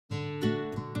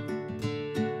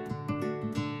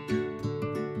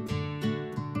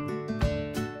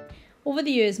over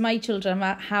the years, my children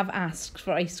have asked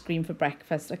for ice cream for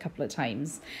breakfast a couple of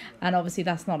times, and obviously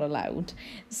that's not allowed.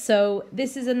 So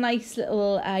this is a nice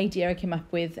little idea I came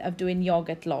up with of doing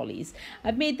yoghurt lollies.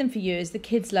 I've made them for years. The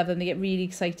kids love them. They get really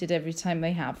excited every time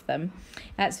they have them.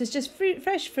 So it's just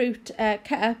fresh fruit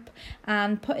cut up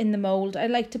and put in the mould. I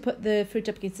like to put the fruit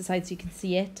up against the side so you can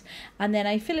see it, and then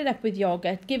I fill it up with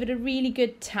yogurt, give it a really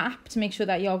good tap to make sure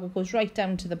that yogurt goes right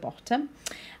down to the bottom,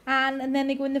 and then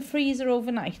they go in the freezer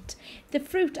overnight. The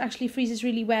fruit actually freezes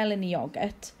really well in the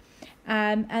yogurt,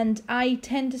 and I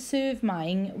tend to serve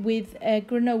mine with a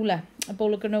granola, a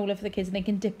bowl of granola for the kids, and they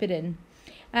can dip it in.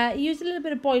 Use a little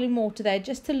bit of boiling water there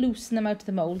just to loosen them out of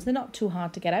the moulds. They're not too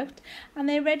hard to get out, and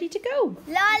they're ready to go.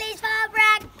 Lollies for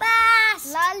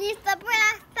breakfast! Lollies for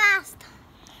breakfast!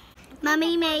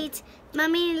 Mummy made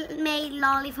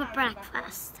lolly for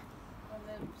breakfast.